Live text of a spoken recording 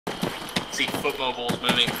See foot mobiles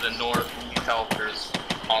moving to the north. You can tell if there's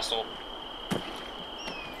hostile.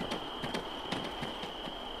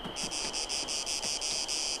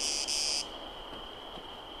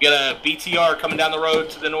 You got a BTR coming down the road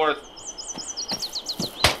to the north.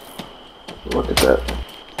 Look at that.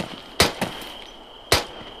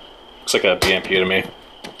 Looks like a BMP to me.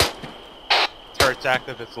 Turret's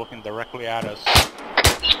active, it's looking directly at us.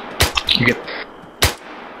 You get...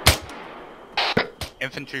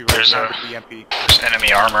 Infantry right now, the BMP. There's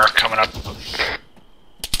enemy armor coming up.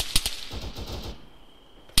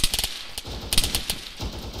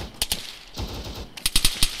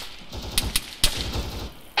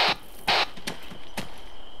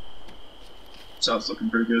 Sounds looking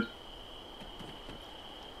pretty good.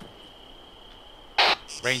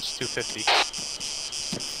 Range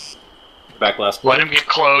 250. Back last. Let him get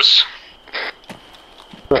close.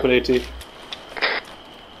 Rapid AT.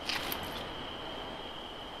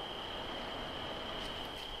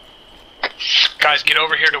 Guys, get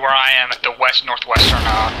over here to where I am at the west-northwestern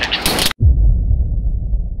entrance.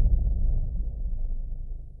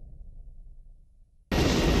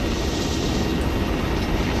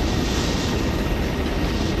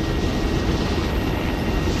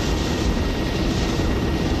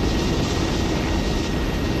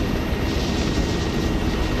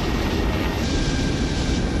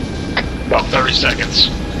 About 30 seconds.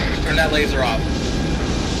 Turn that laser off.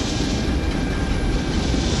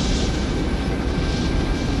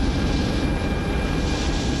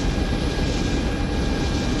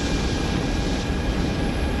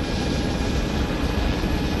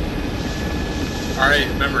 Alright,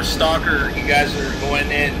 remember, Stalker, you guys are going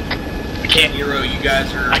in. I can't. Hero, you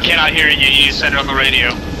guys are... I cannot hear you. You need to send it on the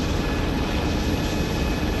radio.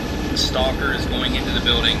 Stalker is going into the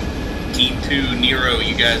building. Team 2, Nero,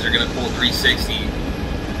 you guys are going to pull 360.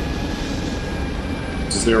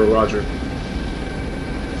 Zero, roger.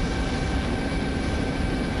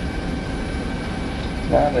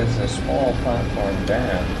 That is a small platform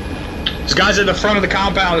down. There's guys at the front of the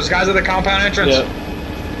compound. There's guys at the compound entrance. Yeah.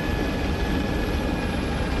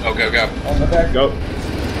 Oh, go, go. On the deck. Go.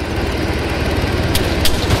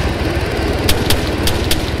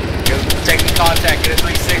 Taking contact, get a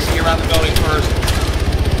 360 around the building first.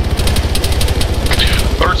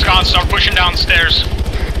 Bird's gone, start pushing down the stairs.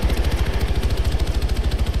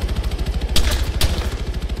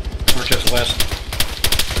 Northwest west.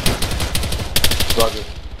 Roger.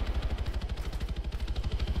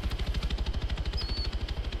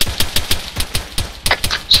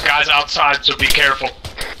 There's guys outside, so be careful.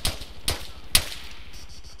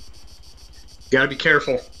 Gotta be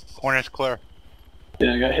careful. Corner's clear.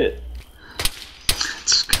 Yeah, I got hit.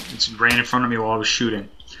 It's ran in front of me while I was shooting.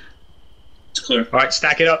 It's clear. Alright,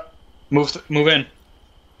 stack it up. Move in.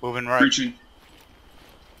 Moving right. Breaching.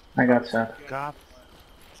 I got that. God.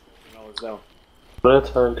 Right,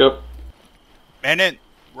 time, go. Man in.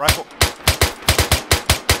 Rifle.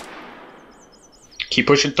 Keep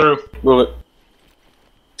pushing through. Move it.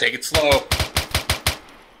 Take it slow.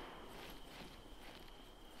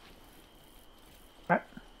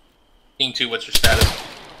 Team 2, what's your status?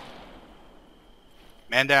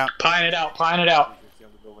 Man down. Pieing it out, pieing it out.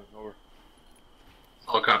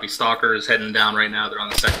 Oh, copy. Stalker is heading down right now. They're on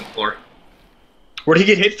the 2nd floor. Where'd he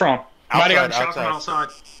get hit from? Might have Outside, gotten shot from outside.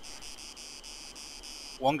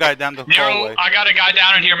 One guy down the Nero, hallway. I got a guy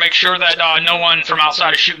down in here. Make sure that no one from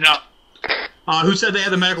outside is shooting up. Who said they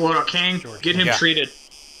had the medical order? King, get him Yeah. treated.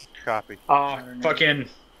 Copy. Fucking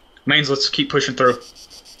mains, let's keep pushing through.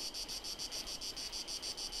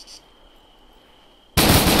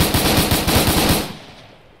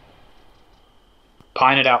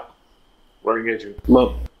 Pine it out. Where are you engaging? Come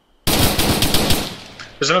up.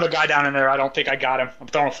 There's another guy down in there. I don't think I got him. I'm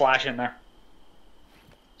throwing a flash in there.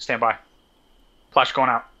 Stand by. Flash going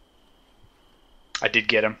out. I did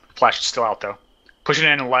get him. Flash is still out though. Pushing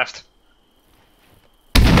in and left.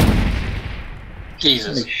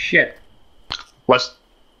 Jesus. Holy shit. Let's.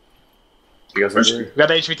 You guys Rescue. We got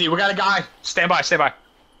the HVT. We got a guy. Stand by. Stand by.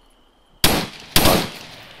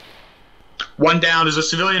 One down. There's a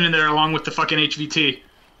civilian in there along with the fucking HVT.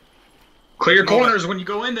 Clear your corners when you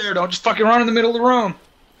go in there. Don't just fucking run in the middle of the room.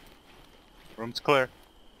 Room's clear.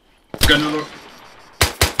 Got another.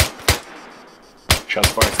 Shots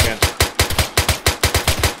fired, scan.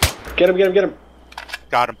 Get him, get him, get him.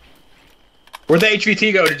 Got him. Where'd the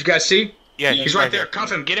HVT go? Did you guys see? Yeah, He's right there. here.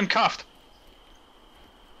 Cuff him. Get him cuffed.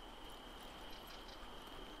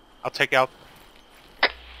 I'll take out.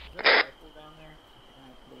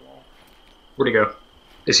 Where'd he go?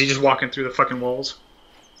 Is he just walking through the fucking walls?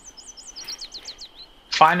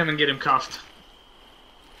 Find him and get him cuffed.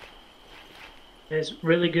 is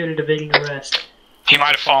really good at evading arrest. He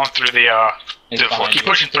might have fallen through the floor. Keep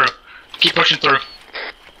pushing through. Keep pushing through.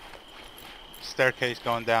 Staircase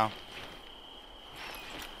going down.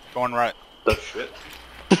 Going right. The shit.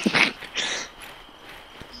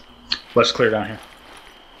 Let's clear down here.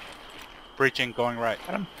 Breaching, going right.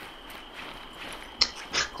 Got him.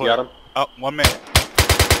 Clear. Got him. Oh, 1 minute.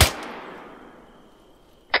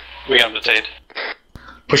 We got him detained.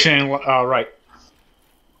 Pushing in right.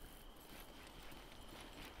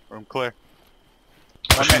 Room clear.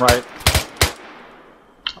 Pushing right.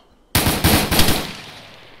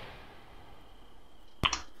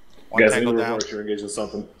 One Guys, tangle in down. reverse, you're engaged in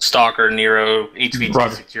something. Stalker, Nero, HVT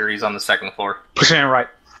Roger. securities on the 2nd floor. Pushing in right.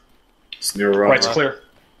 It's near right. Right's clear.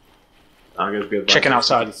 I'm gonna be Checking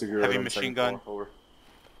outside. Heavy machine gun.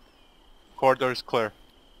 Corridor's clear.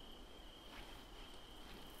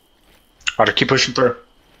 Roger, keep pushing through.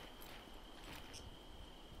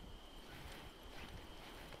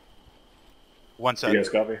 One You set. guys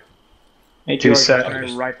copy? Two set.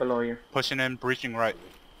 Right below you. Pushing in, breaching right.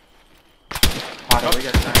 Auto, we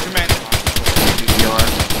got time. 2 men. DPR.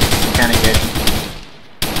 Can't engage.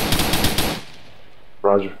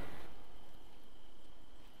 Roger.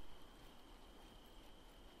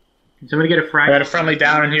 Can somebody get a frag? I got a friendly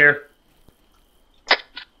down in here.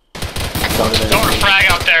 Throw a frag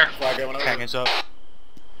out there. Hangers up.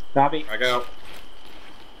 Bobby. I go.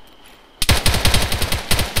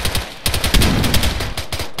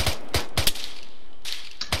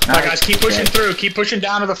 Alright guys, keep pushing through. Keep pushing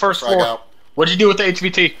down to the 1st floor. What'd you do with the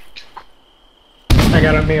HVT? I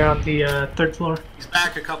got him here on the 3rd floor. He's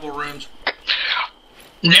back a couple rooms.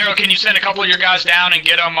 Nero, can you send a couple of your guys down and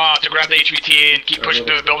get them to grab the HVT and keep pushing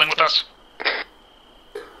through the building with us?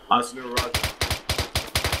 Austin, Roger.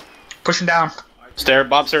 Pushing down. Stair,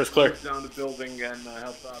 Bob stairs clear. Down the building and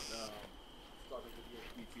help out.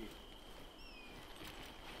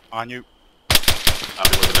 On you. I'll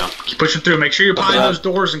be looking down. Keep pushing through. Make sure you're behind those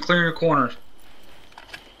doors and clearing your corners.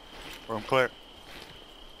 Room clear.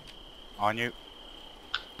 On you.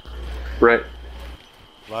 Right.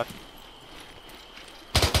 Left.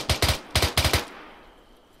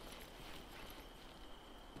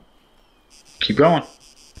 Keep going.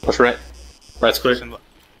 Push right. Right's clear. Pushing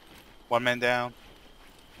 1 man down.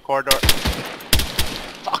 Corridor.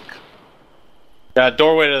 Fuck.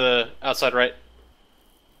 Doorway to the outside right.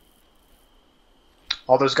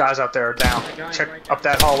 All those guys out there are down. Check up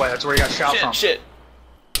that hallway. That's where you got shot from. Shit.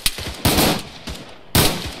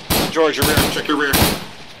 George, your rear. Check your rear.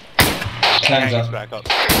 Hands Hangers up. back up.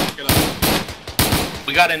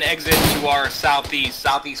 We got an exit to our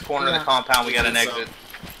southeast corner of the compound. We got an exit.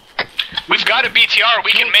 We've got a BTR.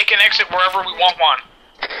 We can make an exit wherever we want one.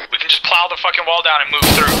 We can just plow the fucking wall down and move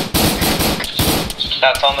through.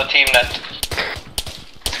 That's on the team net.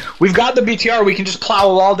 We've got the BTR. We can just plow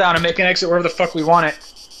a wall down and make an exit wherever the fuck we want it,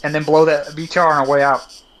 and then blow that BTR on our way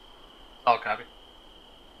out. Oh, copy.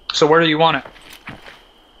 So where do you want it?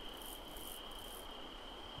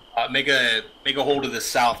 Make a hole to the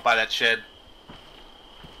south by that shed.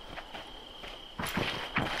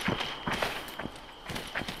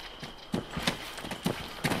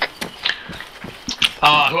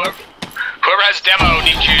 Whoever has demo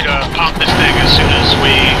needs you to pop this thing as soon as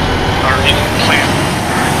we are in plan.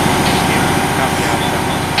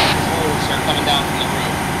 Holes are coming down from the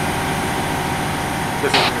roof.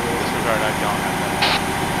 Disregard, I don't have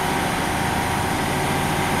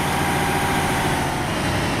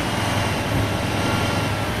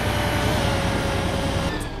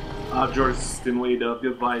that. George, team lead, be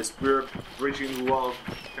advised. We're breaching the wall.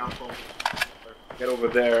 Compound. Get over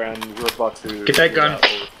there, and we're about to Get that gun.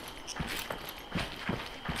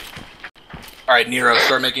 Alright, Nero,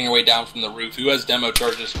 start making your way down from the roof. Who has demo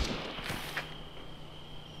charges?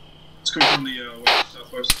 It's coming from the west,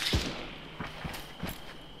 southwest.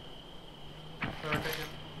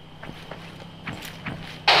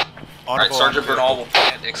 Alright, Sergeant Bernal will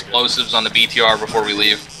plant explosives on the BTR before we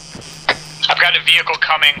leave. I've got a vehicle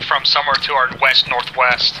coming from somewhere to our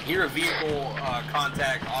west-northwest. Hear a vehicle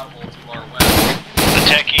contact audible to our west. The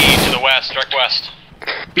techie to the west, direct west.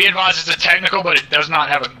 Be advised, it's a technical, but it does not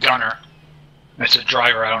have a gunner. It's a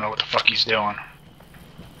driver, I don't know what the fuck he's doing.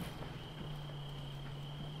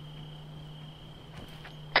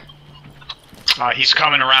 He's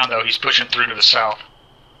coming around though, he's pushing through to the south.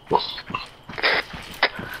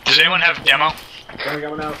 Does anyone have demo?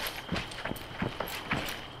 Coming out.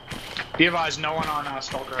 Be advised, no one on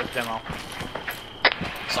Stalker has demo.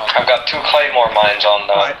 I've got 2 Claymore mines on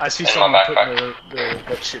the. Alright, I see someone putting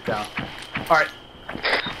that shit down. Alright.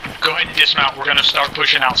 Go ahead and dismount, we're gonna start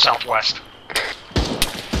pushing out southwest.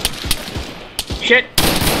 Shit!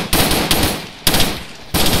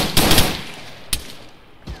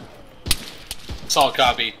 Solid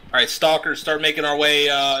copy. Alright, stalkers, start making our way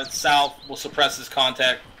south. We'll suppress this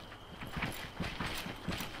contact.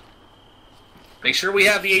 Make sure we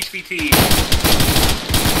have the HVT.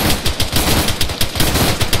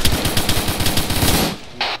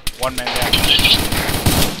 One man down.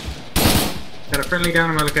 Got a friendly down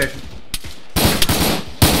on my location.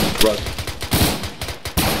 Run.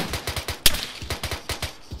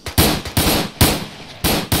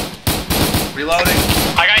 Reloading.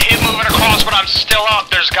 I got hit moving across, but I'm still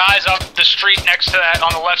up. There's guys up the street next to that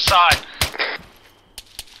on the left side.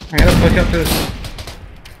 I gotta push up to this.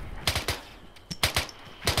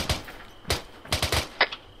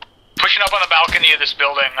 Pushing up on the balcony of this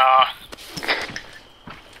building. I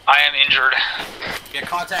am injured. Yeah,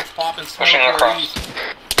 contacts popping. Pushing across.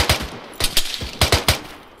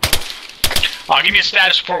 I'll give you a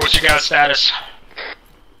status report. What's your guys' status?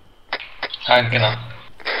 I'm gonna.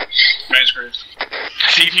 Nice, great.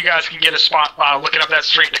 See if you guys can get a spot looking up that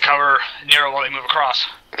street to cover Nero while they move across.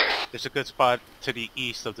 There's a good spot to the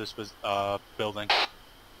east of this building.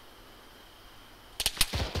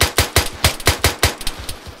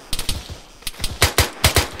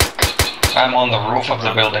 I'm on the roof of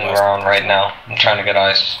the building we're on right now. I'm trying to get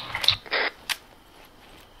ice.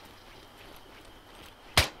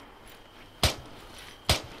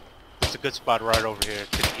 There's a good spot right over here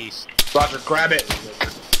to the east. Roger, grab it.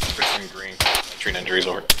 Green. Train injuries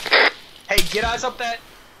over. Hey, get eyes up that.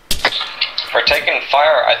 We're taking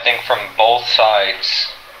fire, I think, from both sides.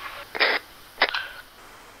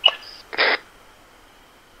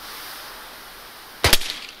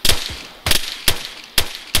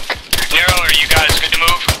 Nero, are you guys good to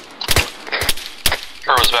move?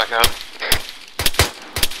 Carlos back out.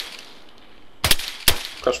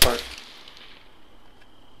 Crush part.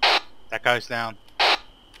 That guy's down.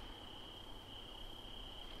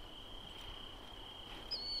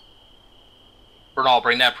 Bernal,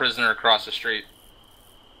 bring that prisoner across the street.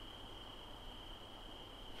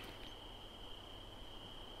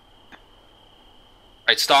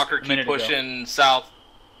 Alright, Stalker, keep pushing south.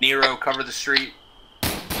 Nero, cover the street.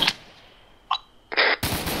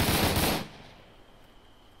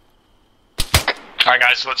 Alright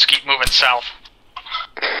guys, let's keep moving south.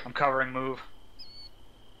 I'm covering move.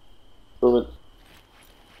 Move it.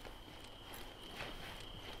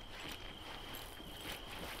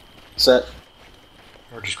 Set.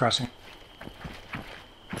 We're just crossing.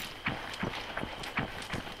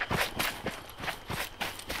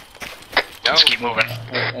 Let's keep moving.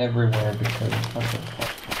 Everywhere because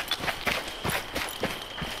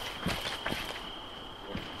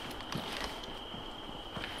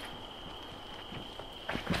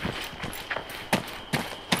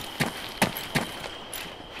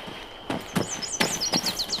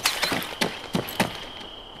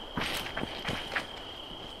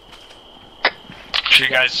you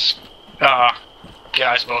guys get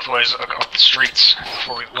eyes both ways up the streets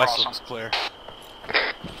before we cross West them. looks clear.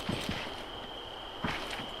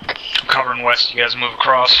 I'm covering west, you guys move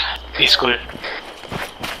across. East clear.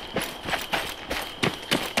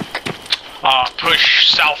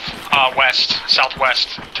 Push southwest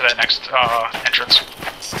to that next entrance.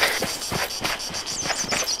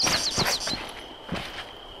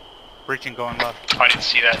 Breaching going left. Oh, I didn't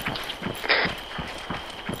see that.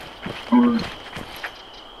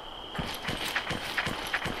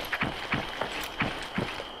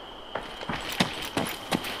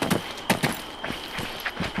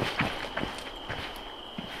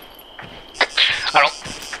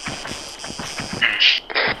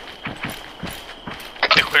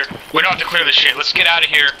 We don't have to clear this shit. Let's get out of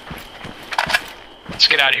here. Let's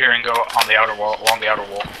get out of here and go on the outer wall, along the outer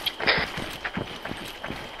wall.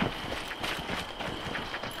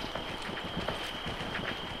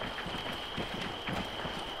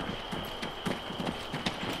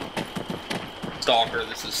 Stalker,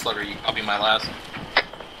 this is Slugger. I'll be my last.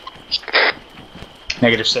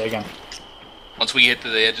 Negative, say again. Once we get to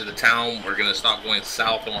the edge of the town, we're gonna stop going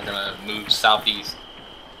south and we're gonna move southeast.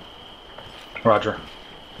 Roger.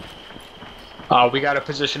 We got a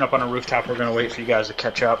position up on a rooftop. We're gonna wait for you guys to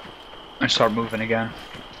catch up and start moving again.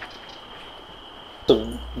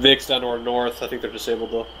 The Vic's down to our north. I think they're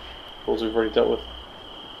disabled though. Those we've already dealt with.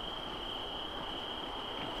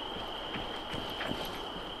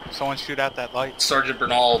 Someone shoot out that light. Sergeant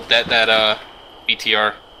Bernal, that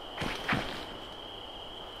BTR.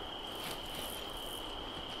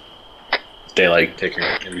 Daylight, take your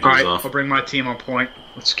images Alright, off. I'll bring my team on point.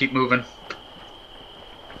 Let's keep moving.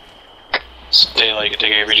 Daylight, you can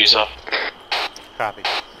take AVGs off. Copy.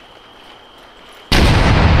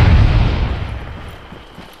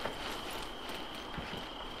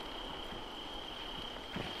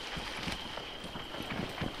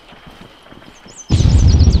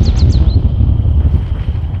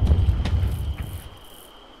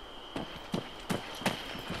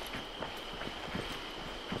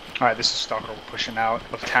 Alright, this is Stalker. We're pushing out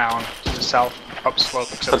of town to the south,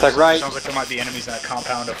 upslope. Except Contact right. Sounds like there might be enemies in that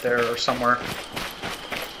compound up there or somewhere.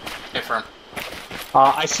 Confirm.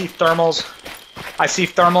 I see thermals. I see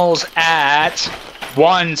thermals at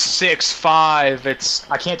 165.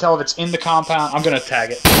 I can't tell if it's in the compound. I'm gonna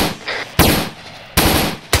tag it.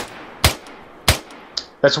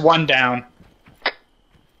 That's one down.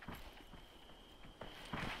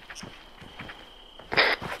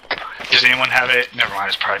 Does anyone have it? Never mind,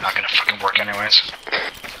 it's probably not gonna fucking work anyways.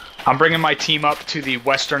 I'm bringing my team up to the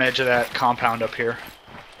western edge of that compound up here.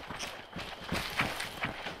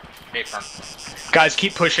 Hey, firm. Guys,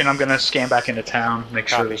 keep pushing. I'm gonna scan back into town, make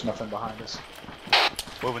sure there's nothing behind us.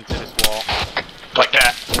 Moving to this wall. Like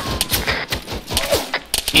that.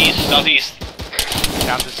 East, southeast.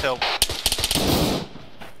 Down this hill.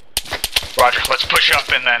 Roger, let's push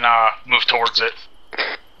up and then move towards it.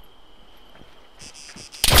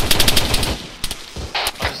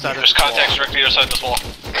 There's contacts directly outside this wall.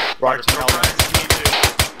 Roger,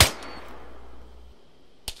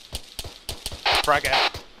 Frag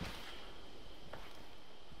out.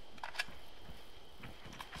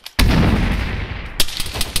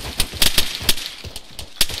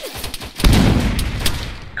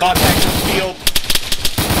 Contact in the field.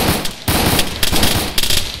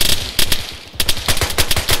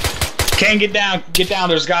 Can get down, get down.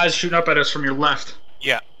 There's guys shooting up at us from your left.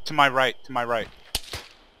 Yeah, to my right, to my right.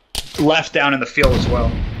 Left down in the field as well.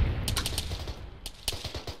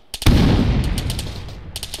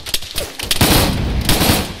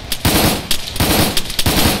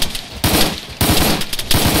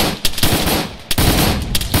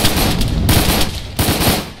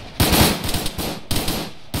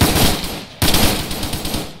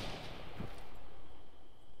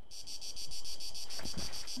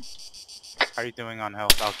 How are you doing on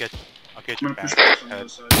health? I'll get you back.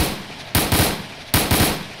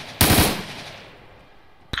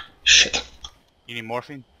 Shit. You need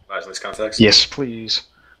morphine? Nice contacts. Yes, please.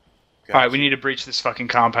 Gotcha. Alright, we need to breach this fucking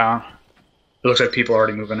compound. It looks like people are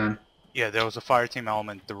already moving in. Yeah, there was a fire team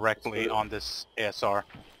element directly on this ASR.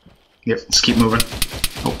 Yep, let's keep moving.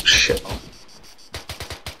 Oh, shit.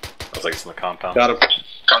 Looks like it's in the compound. Got him.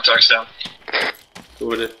 Contacts down. Who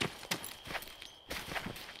would it?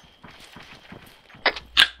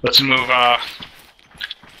 Let's move out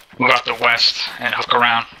the west and hook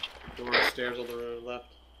around. Door stairs on the left.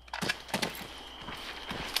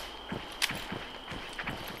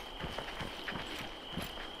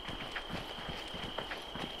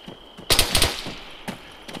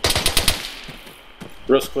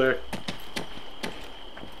 Roof's clear.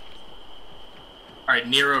 Alright,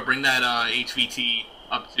 Nero, bring that HVT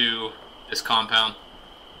up to this compound.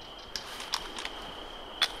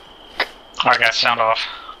 Alright guys, sound off.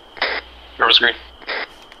 River's green.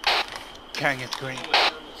 Kang is green.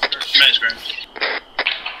 Man's green.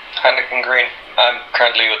 Heineken green. I'm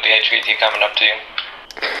currently with the HVT coming up to you.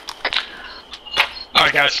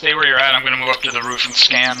 Alright guys, stay where you're at. I'm gonna move up to the roof and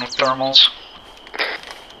scan with thermals.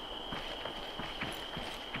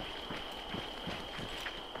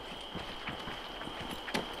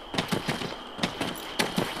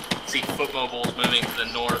 See foot mobiles moving to the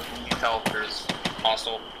north. You can tell if there's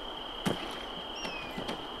hostile.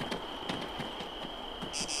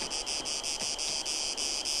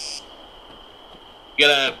 You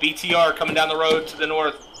got a BTR coming down the road to the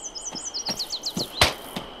north.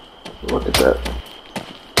 Look at that.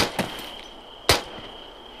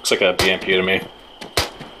 Looks like a BMP to me.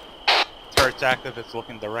 Turret's active, it's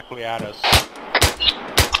looking directly at us.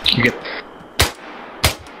 You get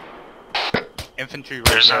Infantry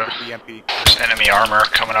right behind the BMP. there's enemy armor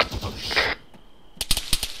coming up. Oh shit.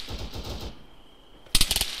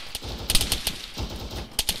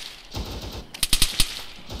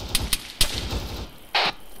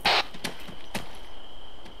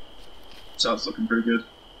 Sounds looking pretty good.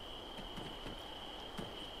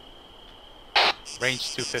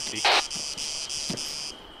 Range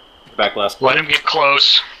 250. Back last. Let him get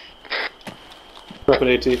close.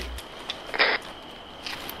 Rapid AT.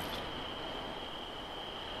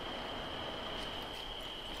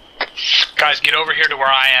 Guys, get over here to where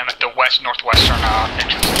I am at the west-northwestern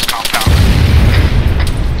entrance of this compound.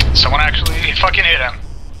 Someone actually fucking hit him.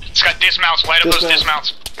 It's got dismounts. Light up those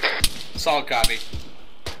dismounts. Solid copy.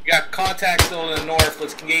 You got contacts still in the north.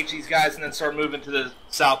 Let's engage these guys and then start moving to the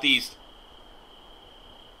southeast.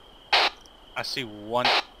 I see one.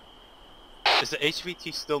 Is the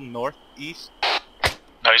HVT still northeast?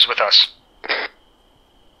 No, he's with us.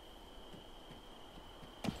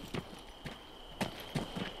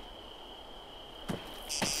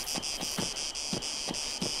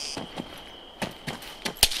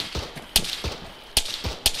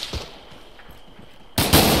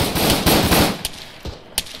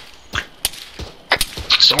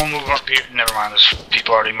 Someone move up here. Never mind, there's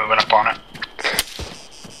people already moving up on it.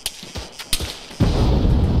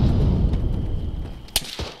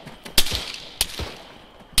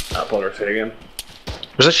 Uploader, say again.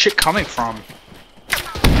 Where's that shit coming from?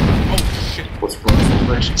 Oh shit. What's from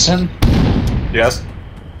Richardson? Yes.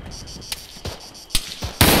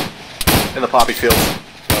 In the poppy field.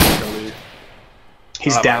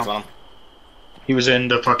 He's down. On. He was in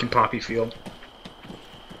the fucking poppy field.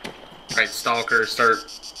 Alright, Stalker, start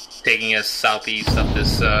taking us southeast up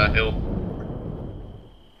this hill.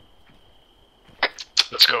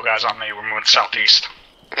 Let's go, guys, on me. We're moving southeast.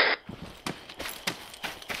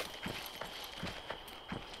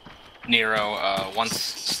 Nero, once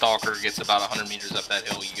Stalker gets about 100 meters up that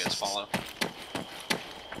hill, you guys follow.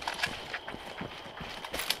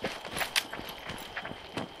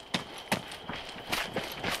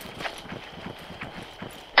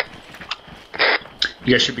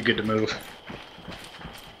 You guys should be good to move.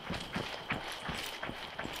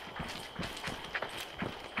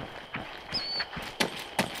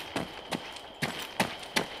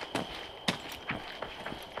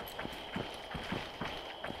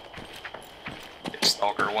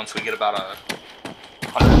 Stalker, once we get about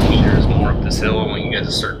 100 meters more up this hill, I want you guys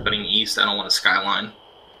to start putting east. I don't want a skyline.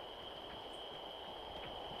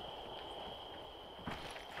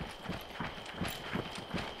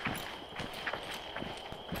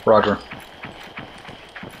 Roger.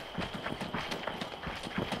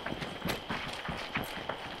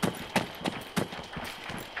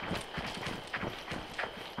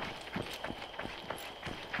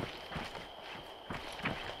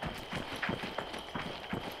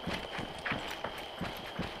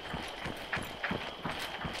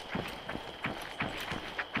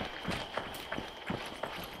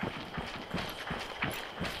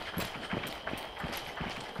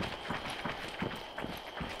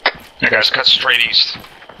 You guys cut straight east.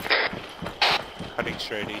 Cutting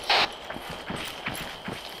straight east.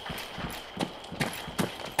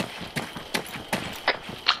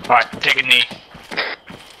 Alright, take a knee.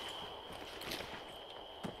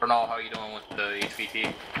 Bernal, how are you doing with the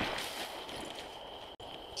HVT?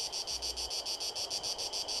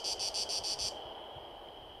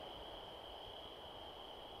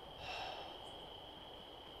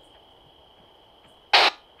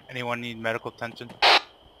 Anyone need medical attention?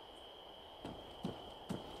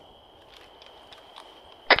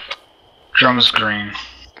 Drum is green.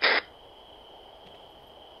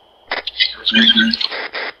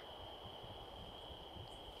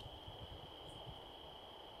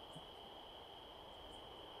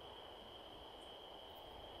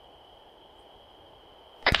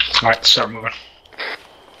 Alright, start moving.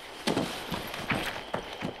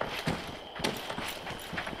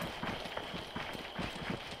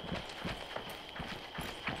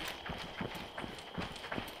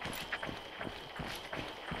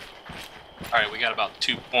 Alright, we got about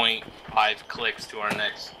 2.5 clicks to our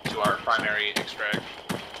primary extract.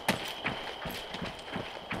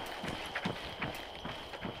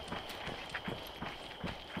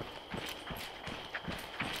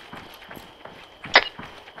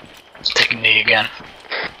 Take a knee again.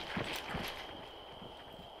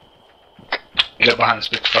 Get up behind this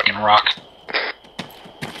big fucking rock.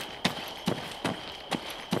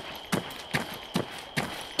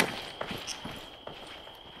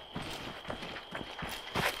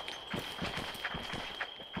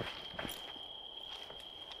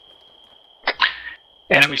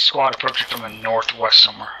 Enemy squad approaching from the northwest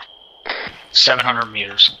somewhere. 700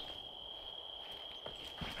 meters.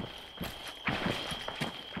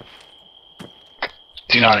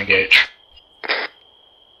 Do not engage.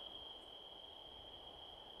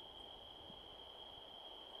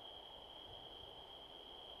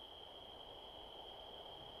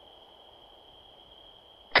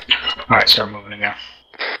 Alright, start moving again.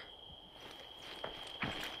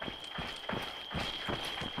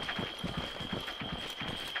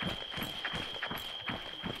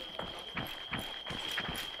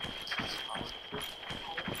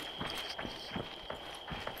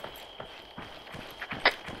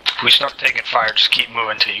 If we start taking fire, just keep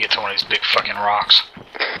moving until you get to one of these big fucking rocks.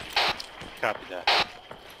 Copy that.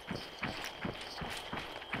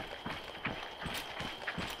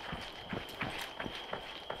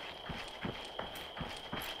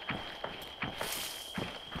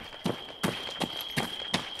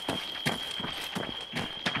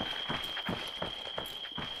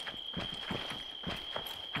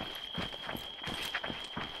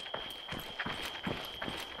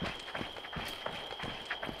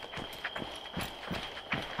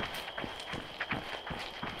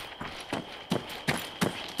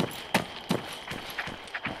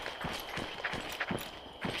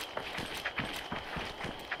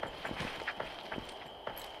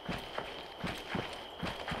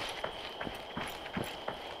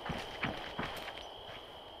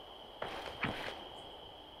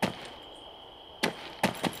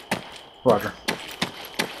 Roger.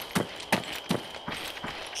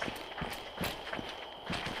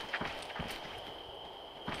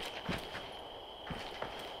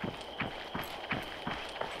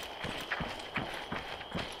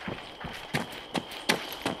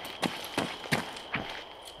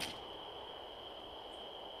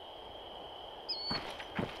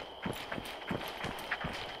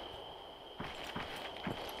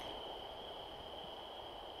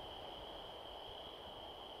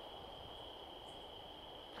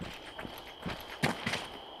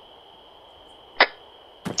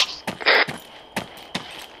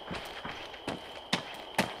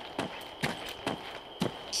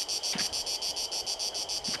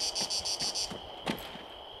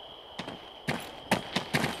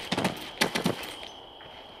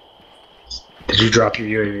 Did you drop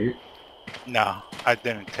your UAV? No, I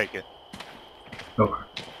didn't take it. Okay.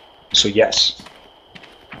 So yes.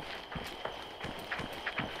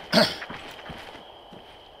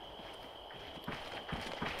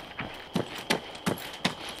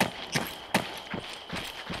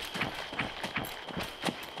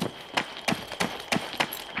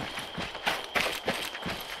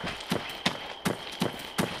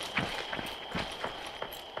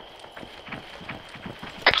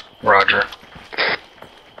 Roger.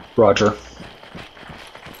 Roger.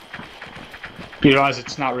 You realize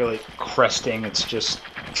it's not really cresting, it's just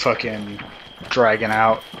fucking dragging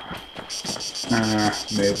out.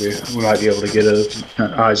 Maybe. We might be able to get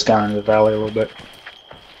eyes down in the valley a little bit.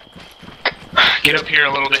 Get up here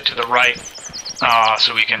a little bit to the right,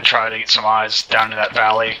 so we can try to get some eyes down to that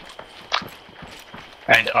valley.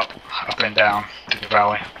 And up and down through the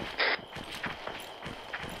valley.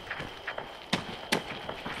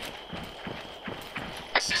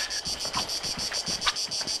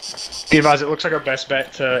 Be advised, it looks like our best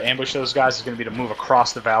bet to ambush those guys is going to be to move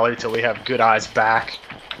across the valley till we have good eyes back,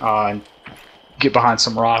 and get behind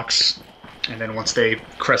some rocks, and then once they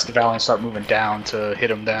crest the valley and start moving down, to hit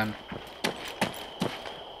them then.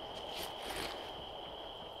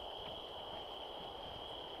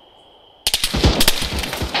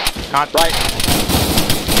 Not right.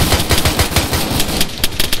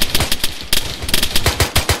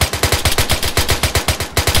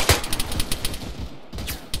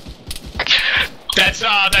 That's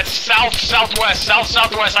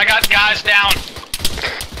southwest. I got guys down.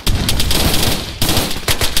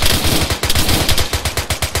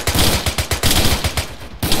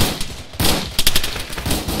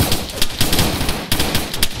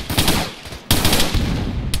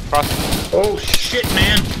 Oh shit,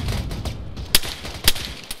 man!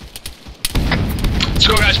 Let's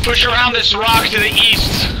go, guys. Push around this rock to the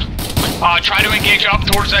east. Try to engage up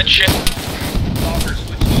towards that ship.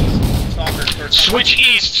 Switch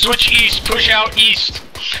east, push out east.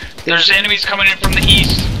 There's enemies coming in from the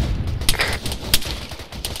east.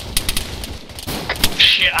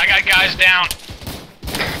 Shit, I got guys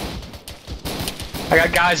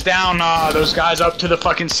down. Those guys up to the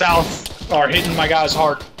fucking south are hitting my guys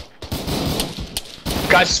hard.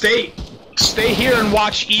 Guys, stay here and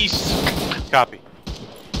watch east. Copy.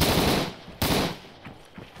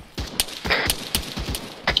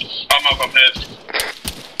 I'm up ahead.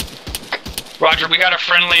 Roger, we got a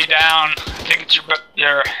friendly down. I think it's your...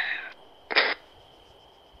 Yeah.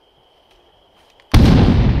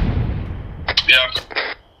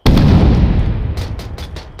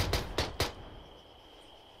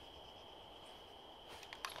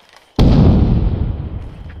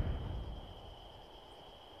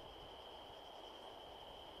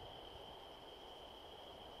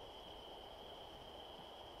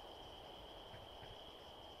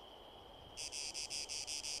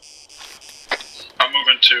 I'm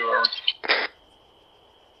moving to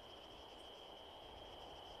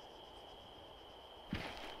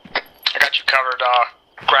I got you covered,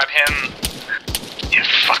 grab him. You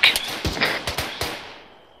fuck.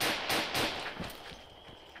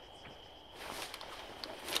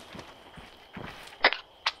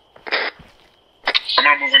 I'm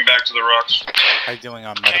gonna move him back to the rocks. How you doing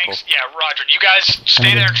on medical? Thanks. Yeah, Roger. You guys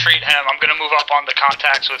stay there and treat him. I'm gonna move up on the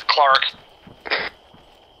contacts with Clark.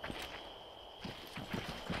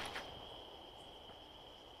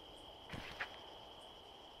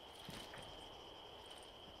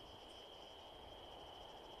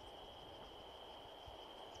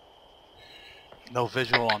 No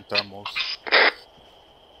visual on thermals.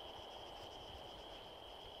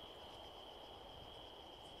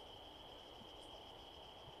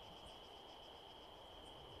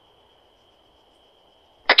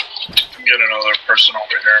 Get another person over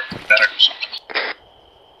here, medic or something.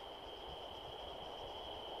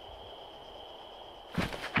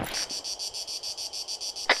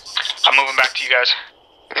 I'm moving back to you guys.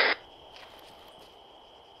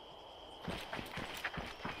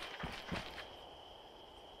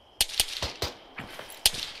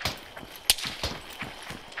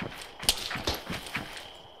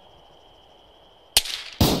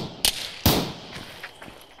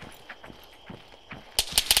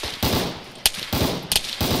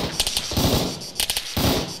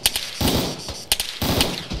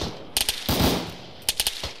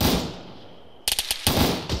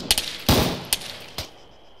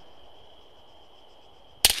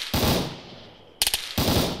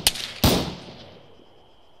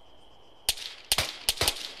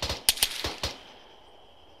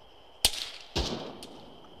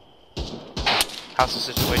 How's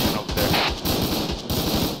the situation over there?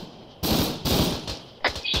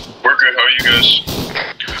 We're good. How are you guys?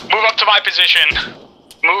 Move up to my position.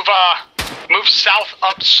 Move south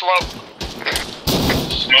up slope.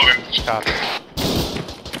 Moving. Copy.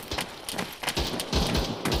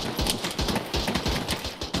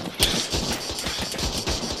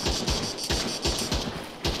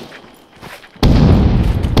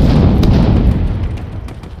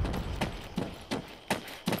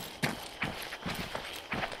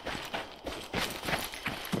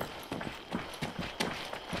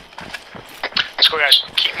 Let's go, guys.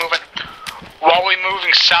 Keep moving. While we're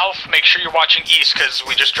moving south, make sure you're watching east, because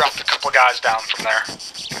we just dropped a couple guys down from there.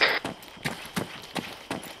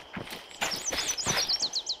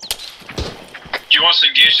 Do you want us to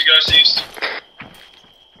engage the guys east?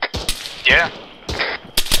 Yeah.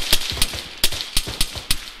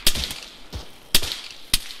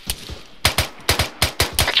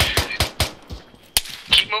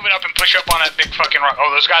 Keep moving up and push up on that big fucking rock.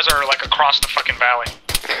 Oh, those guys are like across the fucking valley.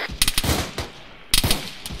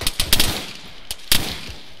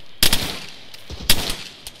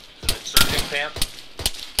 Insertion camp.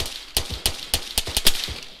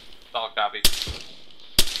 Solid copy.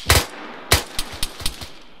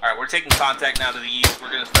 Alright, we're taking contact now to the east. We're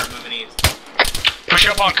gonna start moving east. Push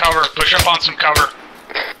up on cover. Push up on some cover.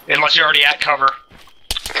 Unless you're already at cover.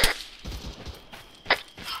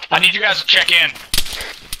 I need you guys to check in.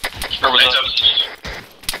 Everybody's up.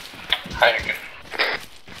 Heineken.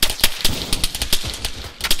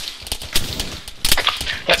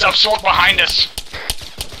 That's up slope behind us.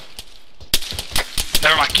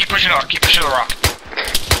 Never mind. Keep pushing the rock. Keep pushing the rock.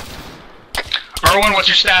 Erwin, what's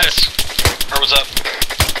your status? Erwin's up.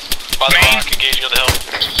 By the Main. rock, engaging on the hill.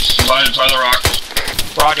 By the rock.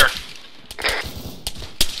 Roger.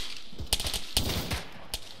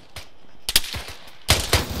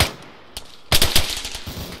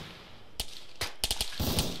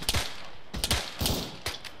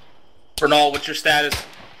 Bernal, what's your status?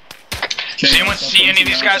 Does anyone see any of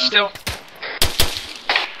these guys still?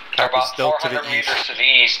 They're about Still to the 400 east. meters to the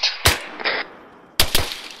east.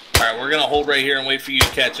 Alright, we're gonna hold right here and wait for you to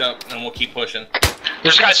catch up, and we'll keep pushing.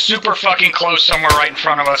 There's guys super fucking close somewhere right in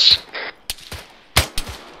front of us.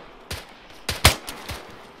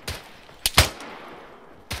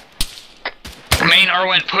 Main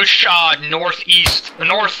Erwin, push northeast,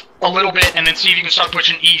 north a little bit, and then see if you can start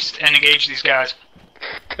pushing east and engage these guys.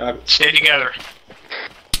 Stay together.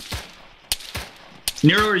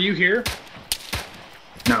 Nero, are you here?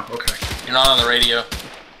 No, okay. You're not on the radio.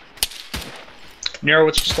 Nero,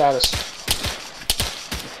 what's your status?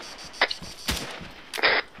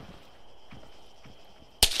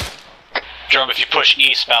 Drum, if you push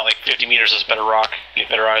east about like 50 meters, is better rock. You get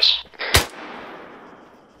better eyes.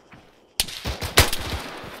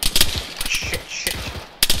 Shit.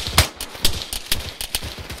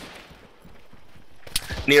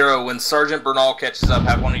 Nero, when Sergeant Bernal catches up,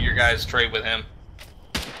 have one of your guys trade with him.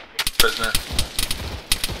 Prisoner.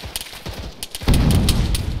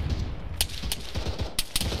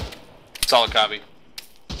 Solid copy.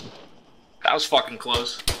 That was fucking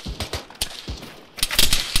close.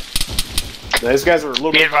 These guys are a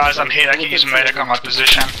little Be bit. advised, I'm hit. I can use a medic on my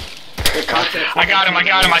position. I got him.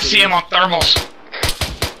 I see him on thermals.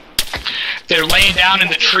 They're laying down in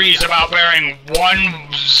the trees about bearing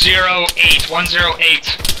 108.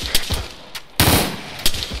 108.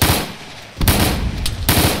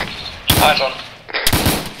 Eyes on.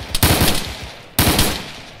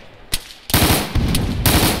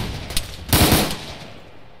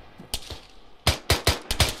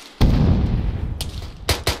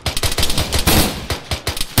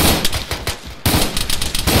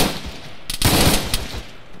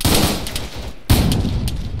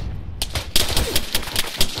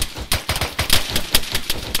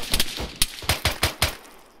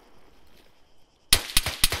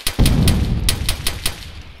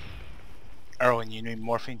 Erwin, you need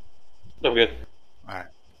morphine? I'm good. Alright.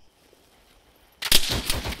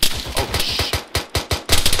 Oh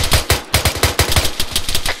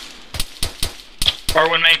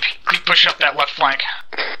Arwen may keep pushing up that left flank.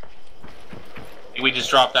 We just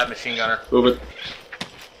dropped that machine gunner. Move it.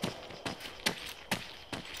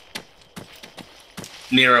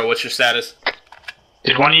 Nero, what's your status?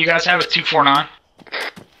 Did one of you guys have a 249?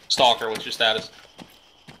 Stalker, what's your status?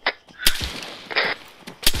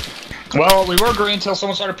 Well, we were green until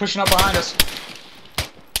someone started pushing up behind us.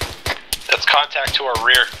 That's contact to our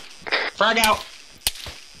rear. Frag out.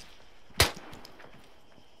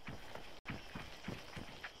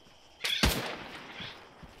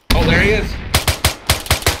 Oh, there he is.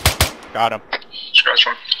 Got him. Scratch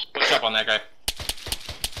one. Push up on that guy.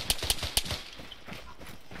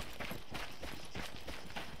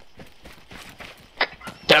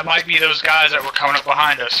 That might be those guys that were coming up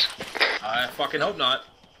behind us. I fucking hope not.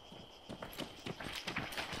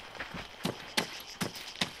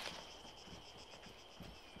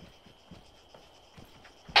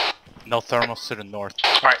 No thermals to the north.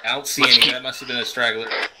 Alright, I don't see any. That must have been a straggler.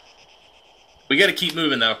 We gotta keep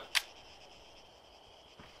moving though.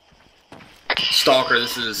 Stalker,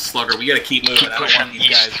 this is Slugger. We gotta keep moving. keep I don't pushing want these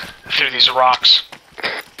east guys through these rocks.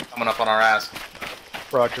 coming up on our ass.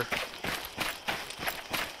 Roger.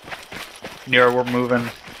 Nero, we're moving.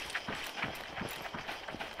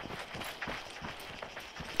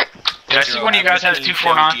 Did I see one of you guys had a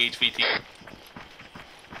 249? HVT.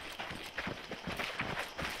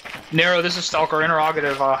 Nero, this is Stalker.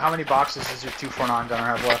 Interrogative. How many boxes does your 249 gunner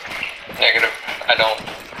have left? Negative. I don't.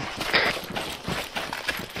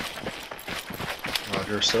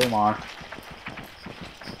 Roger, so am I.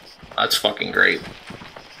 That's fucking great.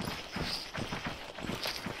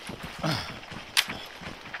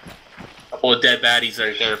 Couple of dead baddies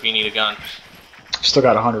right there if you need a gun. Still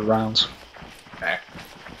got 100 rounds. Okay.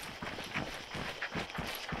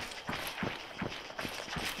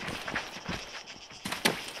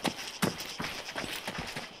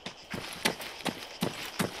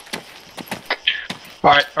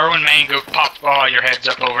 Alright, Erwin Main, go pop your heads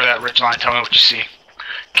up over that ridge line. Tell me what you see.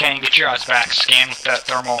 Ken, get your eyes back. Scan with that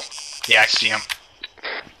thermal. Yeah, I see him.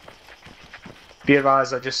 Be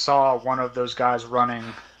advised, I just saw one of those guys running.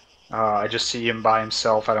 I just see him by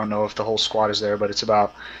himself. I don't know if the whole squad is there, but it's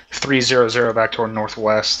about 300 back toward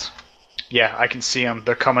northwest. Yeah, I can see them.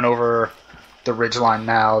 They're coming over the ridge line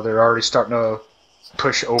now. They're already starting to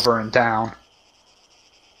push over and down.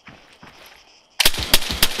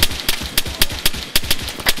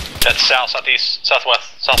 That's south, southeast,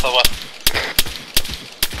 southwest, southwest.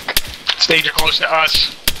 Stage are close to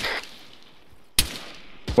us.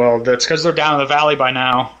 Well, that's because they're down in the valley by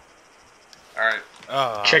now. Alright.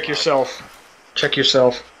 Check yourself. Check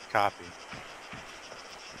yourself. Copy.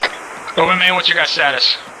 Erwin Main, what's your guys'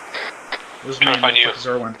 status? Where's Trying to find you. Is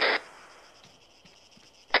Erwin?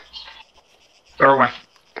 Erwin.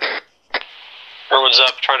 Erwin's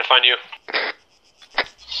up, trying to find you.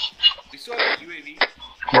 We still have a UAV.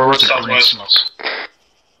 Where was it? Southwest.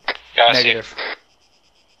 Yeah, I see. Negative.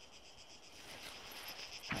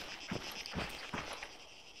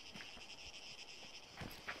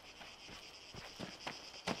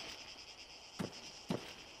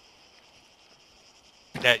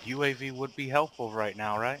 That UAV would be helpful right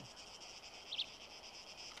now, right?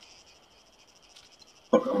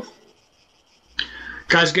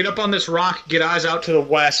 Guys, get up on this rock. Get eyes out to the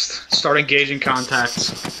west. Start engaging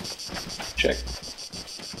contacts. Check.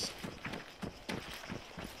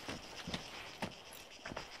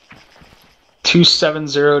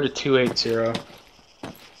 .270 to 280.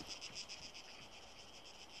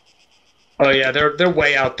 Oh yeah, they're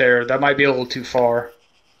way out there. That might be a little too far.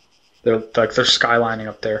 They're skylining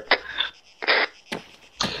up there.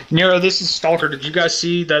 Nero, this is Stalker. Did you guys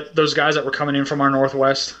see those guys that were coming in from our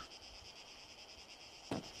northwest?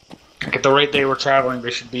 Like at the rate they were traveling, they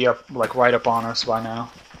should be up right up on us by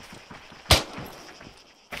now.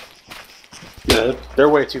 Yeah, they're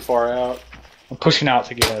way too far out. I'm pushing out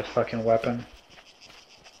to get a fucking weapon.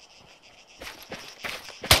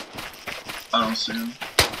 I don't see him.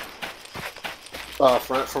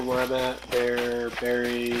 Front from where I'm at, they're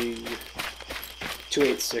bearing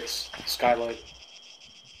 286 skylight.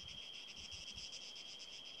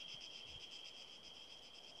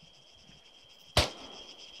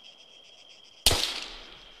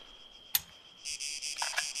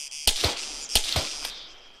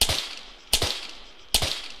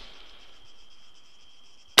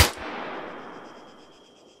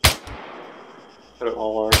 They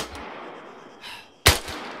all are.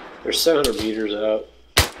 They're 700 meters out.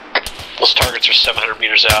 Those targets are 700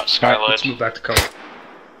 meters out, Alright, skyline. let's move back to cover.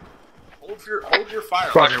 Hold your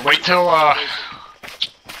fire. Roger, wait till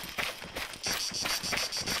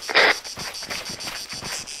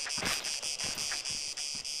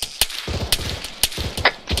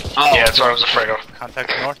Oh, yeah, that's what I was afraid of.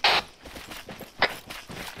 Contact north.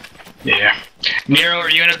 Yeah. Nero, are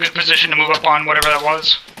you in a good position to move up on whatever that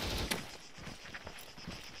was?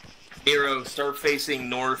 Nero, start facing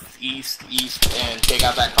north, east, and take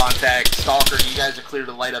out that contact. Stalker, you guys are clear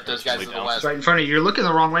to light up those guys to the west. It's right in front of you. You're looking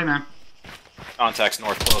the wrong way, man. Contacts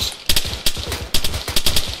north close.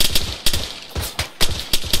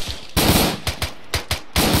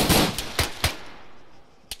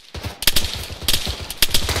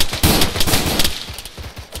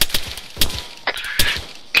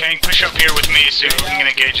 Kang, push up here with me, see if we can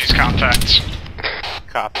engage these contacts.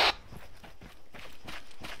 Copy.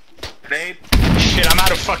 Grenade. Shit, I'm out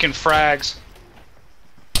of fucking frags.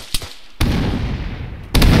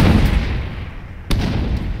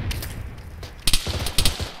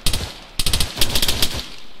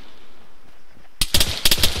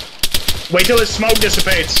 Wait till his smoke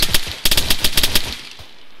dissipates.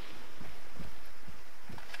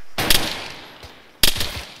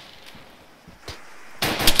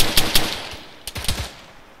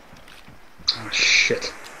 Oh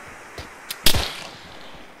shit.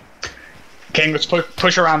 King, let's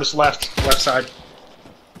push around this left side.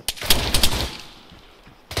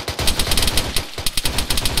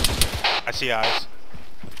 I see eyes.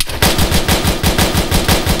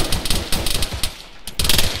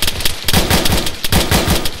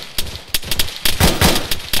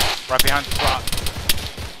 Right behind the rock.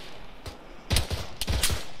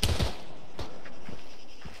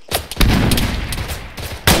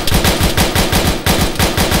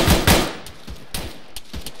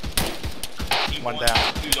 One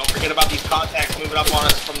down. Dude, don't forget about these contacts moving up on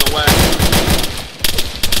us from the west.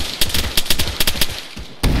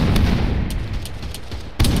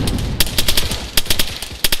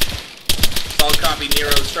 Solid copy, Nero.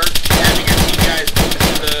 Start having your team guys focus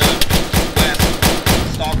to the west.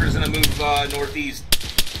 Stalker's gonna move northeast.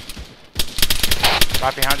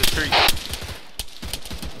 Right behind the tree.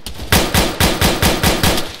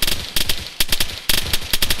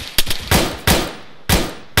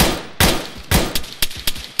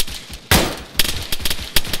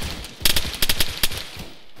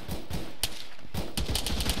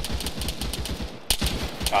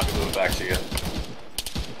 Copy, moving back to you.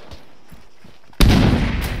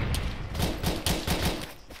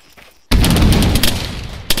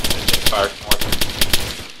 Fire north.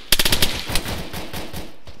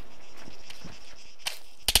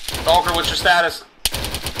 Stalker, what's your status?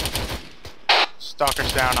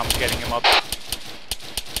 Stalker's down, I'm getting him up.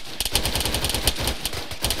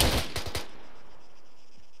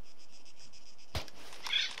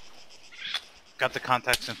 Got the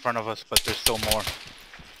contacts in front of us, but there's still more.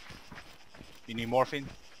 You need morphine?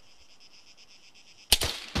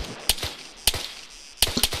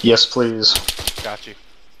 Yes, please. Got you.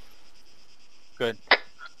 Good.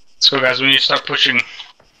 So guys, we need to start pushing.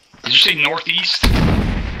 Did you say northeast?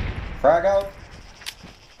 Frag out.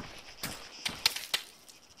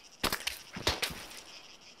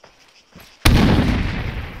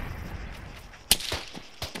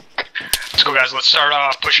 Let's go guys, let's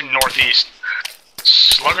start pushing northeast.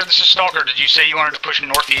 Slugger, this is Stalker. Did you say you wanted to push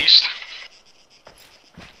northeast?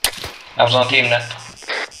 I was on team net.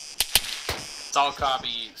 Solid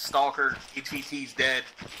copy. Stalker, HVT's dead.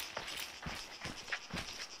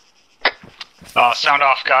 Sound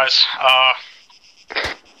off, guys.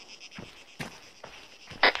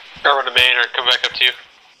 Armor to main or come back up to you.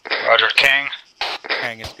 Roger. Kang.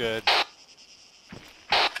 Kang is good.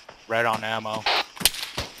 Red on ammo.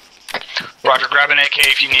 Roger, grab an AK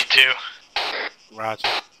if you need to. Roger.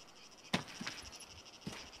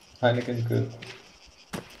 Heineken's good.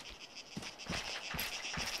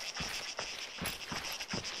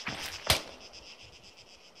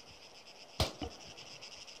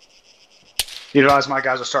 You advise my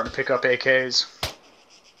guys are starting to pick up AKs.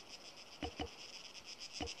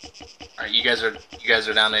 Alright, you guys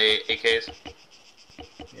are down to AKs?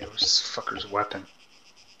 Yeah, where's this fucker's weapon?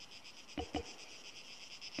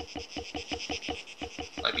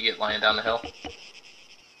 Might be lying down the hill.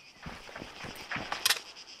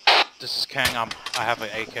 This is Kang, I have an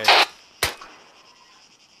AK.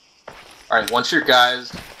 Alright, once your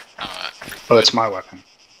guys Oh, that's my weapon.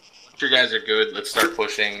 once your guys are good, let's start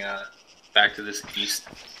pushing back to this east.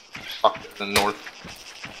 Up to the north.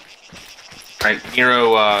 Alright,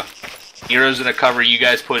 Nero's gonna cover, you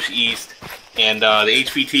guys push east, and the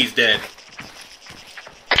HVT's dead.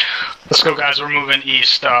 Let's go, guys. We're moving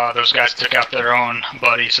east. Those guys took out their own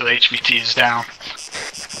buddy, so the HVT is down.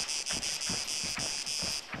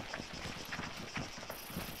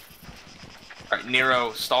 Alright,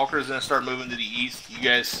 Nero, Stalker's gonna start moving to the east. You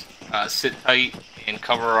guys sit tight and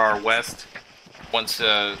cover our west. Once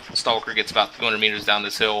Stalker gets about 200 meters down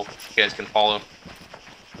this hill, you guys can follow.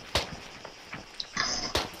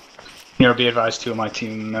 Be advised, 2 of my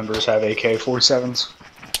team members have AK-47s.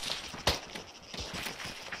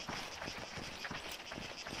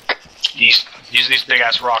 Use these big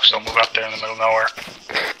ass rocks, don't move up there in the middle of nowhere.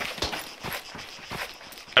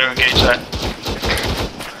 How do you engage that?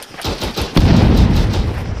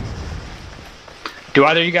 Do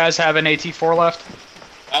either of you guys have an AT-4 left?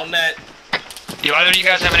 On net. Do either of you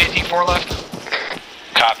guys have an AT-4 left?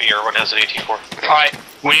 Copy, everyone has an AT-4. Alright,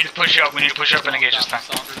 we need to push up, and engage this time.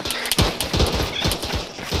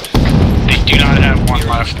 They do not have one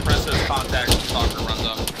left. Press those contacts when Stalker runs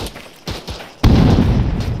up.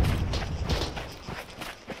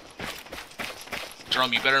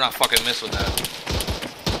 Jerome, you better not fucking miss with that.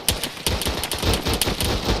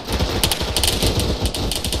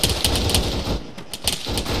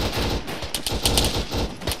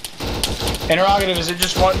 Interrogative, is it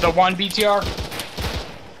just the one BTR?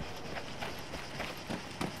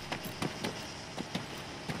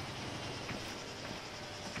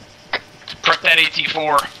 Prep that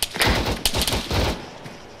AT-4.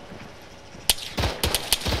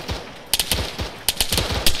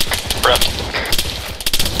 Prep.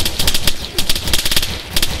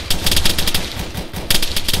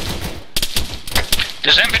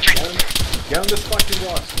 There's infantry. Get on this fucking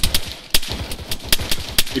rocks.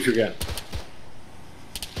 If you can.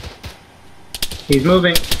 He's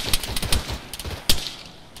moving.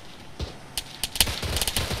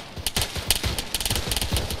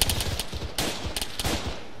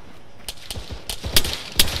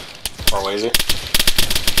 Or lazy.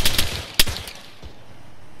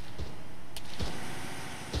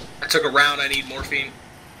 I took a round, I need morphine.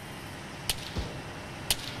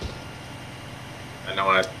 I know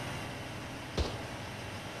I.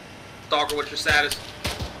 Stalker, what's your status?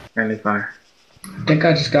 Friendly fire. I think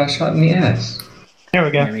I just got shot in the ass. There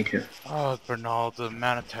we go. Yeah, me too. Oh, Bernal, the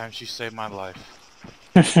amount of times you saved my life.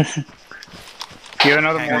 Do you have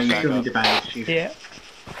another Hang more? on, You back still up. need to bandage, Chief. Yeah.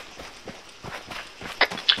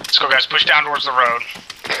 Let's go, guys. Push down towards the road.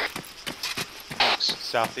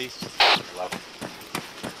 Southeast. Left.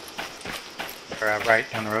 Or right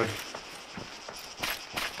down the road.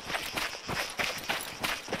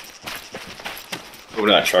 Ooh,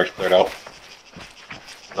 that shark cleared out.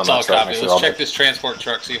 That's all copy. Let's check this transport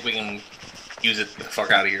truck, see if we can use it the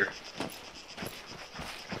fuck out of here.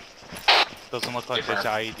 Doesn't look like there's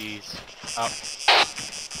IEDs. Up.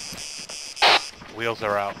 Wheels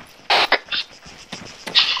are out.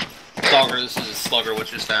 Stalker, this is Slugger,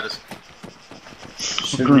 what's your status?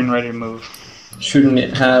 Green ready to move. Shouldn't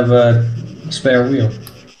it have a spare wheel?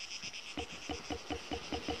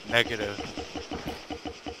 Negative.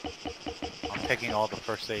 I'm taking all the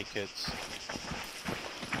first aid kits.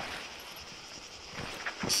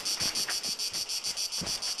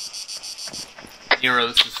 Nero,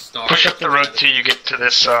 this is Stalker. Push up the road till you get to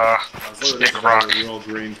this big rock. We're all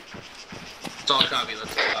green. It's all copy.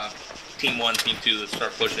 Let's team 1, team 2, let's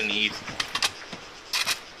start pushing the east.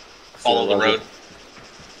 Follow the road.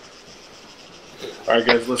 Alright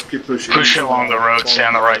guys, let's keep pushing. Push along the road, stay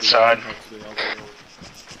on the right side.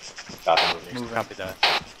 Move. Copy that.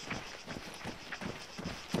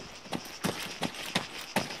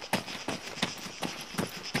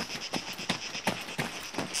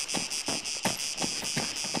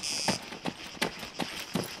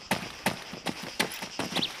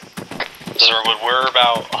 Zerwood, we're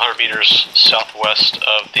about 100 meters southwest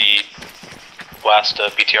of the last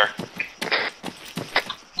BTR.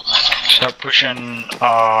 Start pushing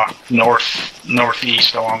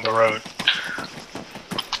northeast along the road.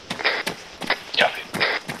 Copy.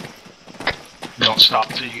 Don't stop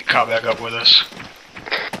till you get caught back up with us.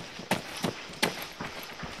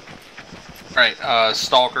 Alright,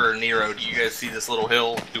 Stalker, Nero, do you guys see this little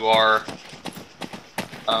hill to our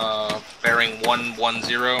bearing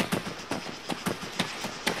 110?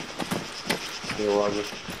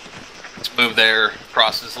 Let's move there,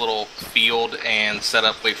 across this little field, and set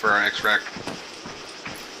up, wait for our X-Rec.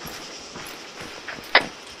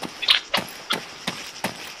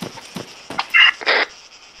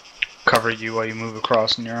 Cover you while you move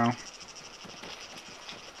across, Nero.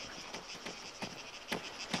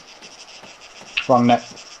 Wrong net.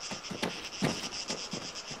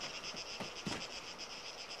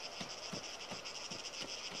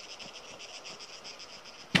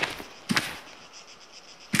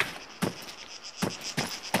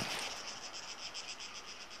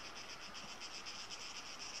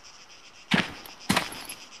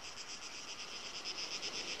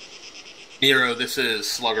 Nero, this is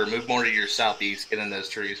Slugger. Move more to your southeast. Get in those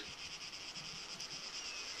trees.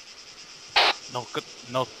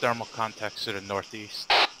 No thermal contacts to the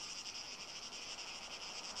northeast.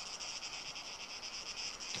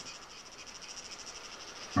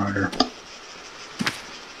 Roger.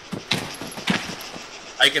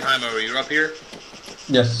 Eichenheimer, you're up here?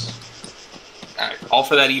 Yes. Alright, call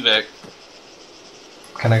for that evac.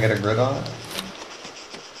 Can I get a grid on it?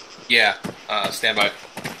 Yeah, stand by.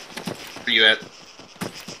 Where you at?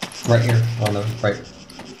 Right here, on the right.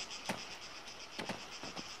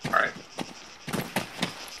 Alright.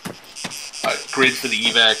 Grid for the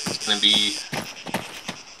evac is going to be...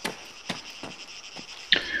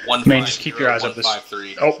 Man, just keep your eyes up this.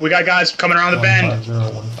 Oh, we got guys coming around the bend.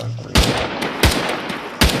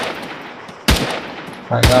 150-153.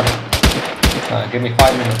 Alright, got it. Give me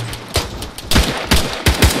 5 minutes.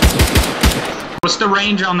 What's the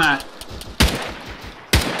range on that?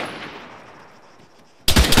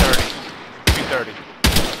 230.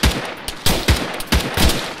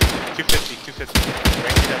 250. 250.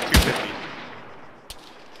 Range it at 250.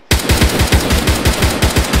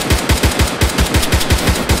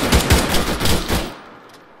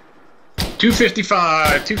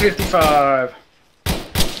 $255. $255.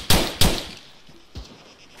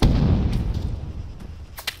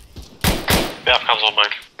 Yeah, comes on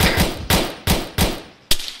Mike.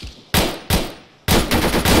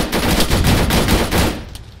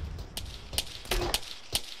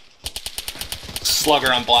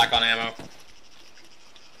 Slugger on black on ammo.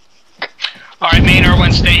 Alright, main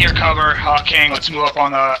Irwin, stay here, cover. King, let's move up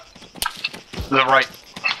on the right.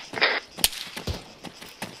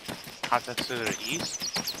 Contacts to the east?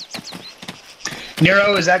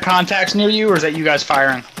 Nero, is that contacts near you, or is that you guys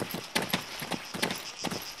firing?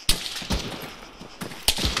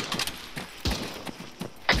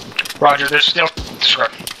 Roger, there's still...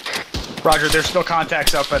 Roger, there's still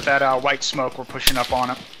contacts up at that white smoke. We're pushing up on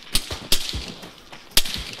it.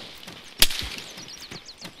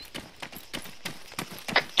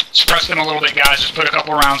 Suppress them a little bit, guys. Just put a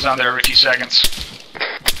couple rounds down there every few seconds.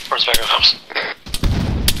 Where's backup comes?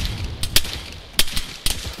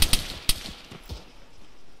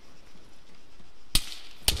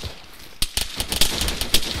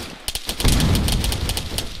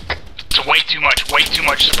 It's way too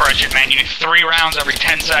much suppression, man. You need 3 rounds every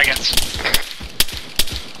 10 seconds.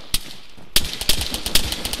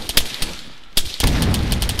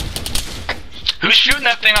 Who's shooting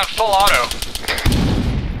that thing on full auto?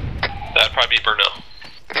 That'd probably be Bruno.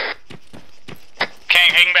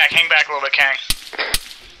 Kang, hang back a little bit, Kang.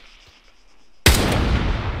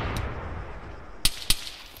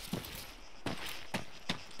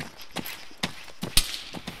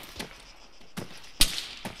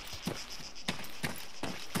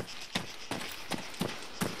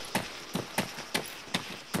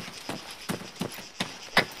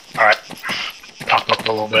 Alright. Pop up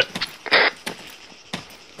a little bit.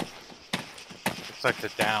 Looks like they're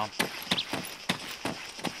down.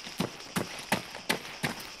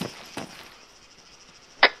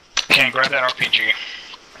 Kang, grab that RPG.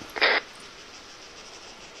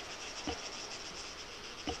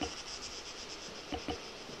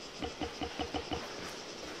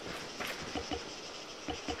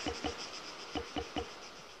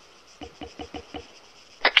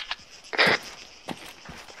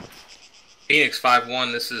 Phoenix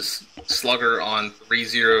 5-1, this is Slugger on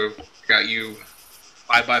 3-0. Got you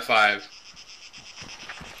 5x5.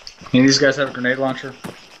 Any of these guys have a grenade launcher?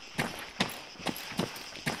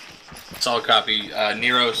 Solid copy.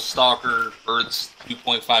 Nero, Stalker, Birds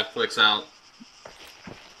 2.5 clicks out.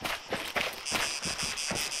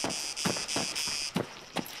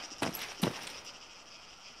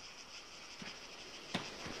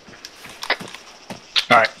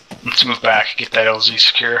 Alright, let's move back, get that LZ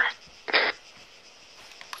secure.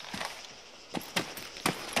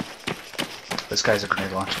 This guy's a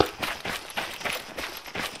grenade launcher.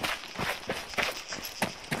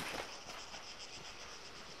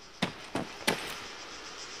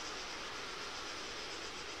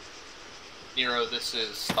 Nero, this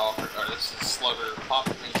is Stalker, or this is Slugger. Pop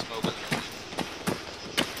green smoke in the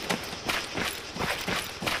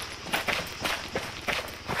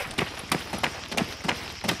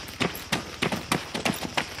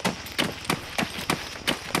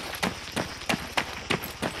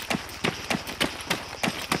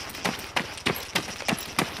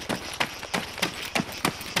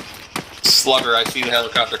Slugger, I see the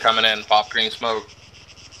helicopter coming in. Pop green smoke.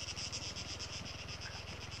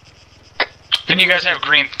 Then you guys have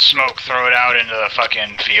green smoke, throw it out into the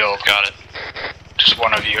fucking field. Got it. Just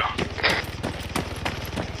one of you.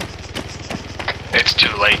 It's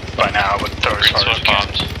too late by now, but throw as hard as you can.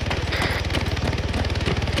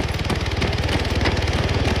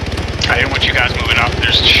 I didn't want you guys moving up.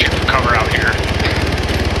 There's shit for cover out here.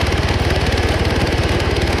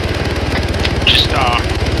 Just,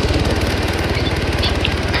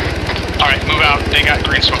 alright, move out. They got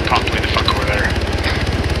green smoke popped way the fuck over there.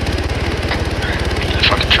 The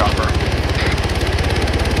fucking chopper.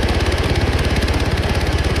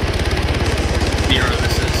 Zero,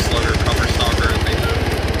 this is Slugger, cover Stalker as they move.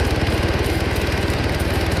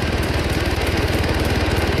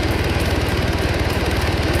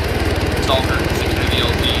 Stalker, 6 to the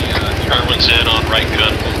LZ, Everyone's in on right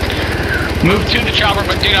gun. Move to the chopper,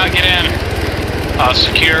 but do not get in.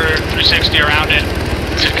 Secure 360 around it.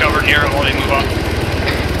 Sit cover near it while they move up.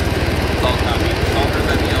 All copy. Stalker's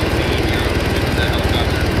at the LZ, Zero, moving to the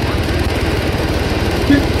helicopter.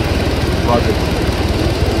 Roger.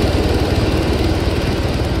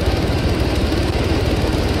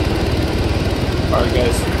 Alright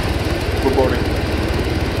guys, we're boarding.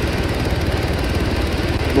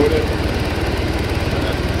 Board it.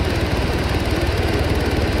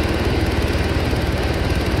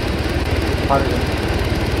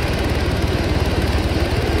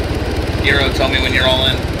 Zero, tell me when you're all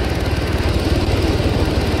in.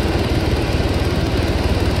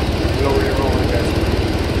 Know where you're rolling, guys.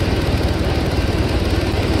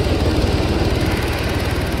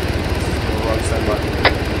 We're on standby.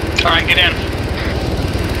 Alright, get in.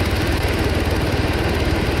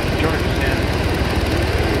 George is in.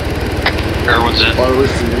 Everyone's in. Well,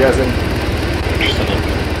 listen, you guys in?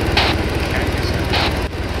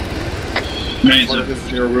 Main's What in. if this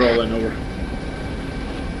is your roll and over?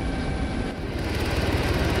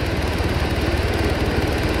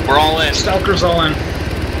 We're all in. Stalker's all in.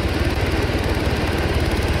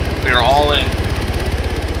 We are all in.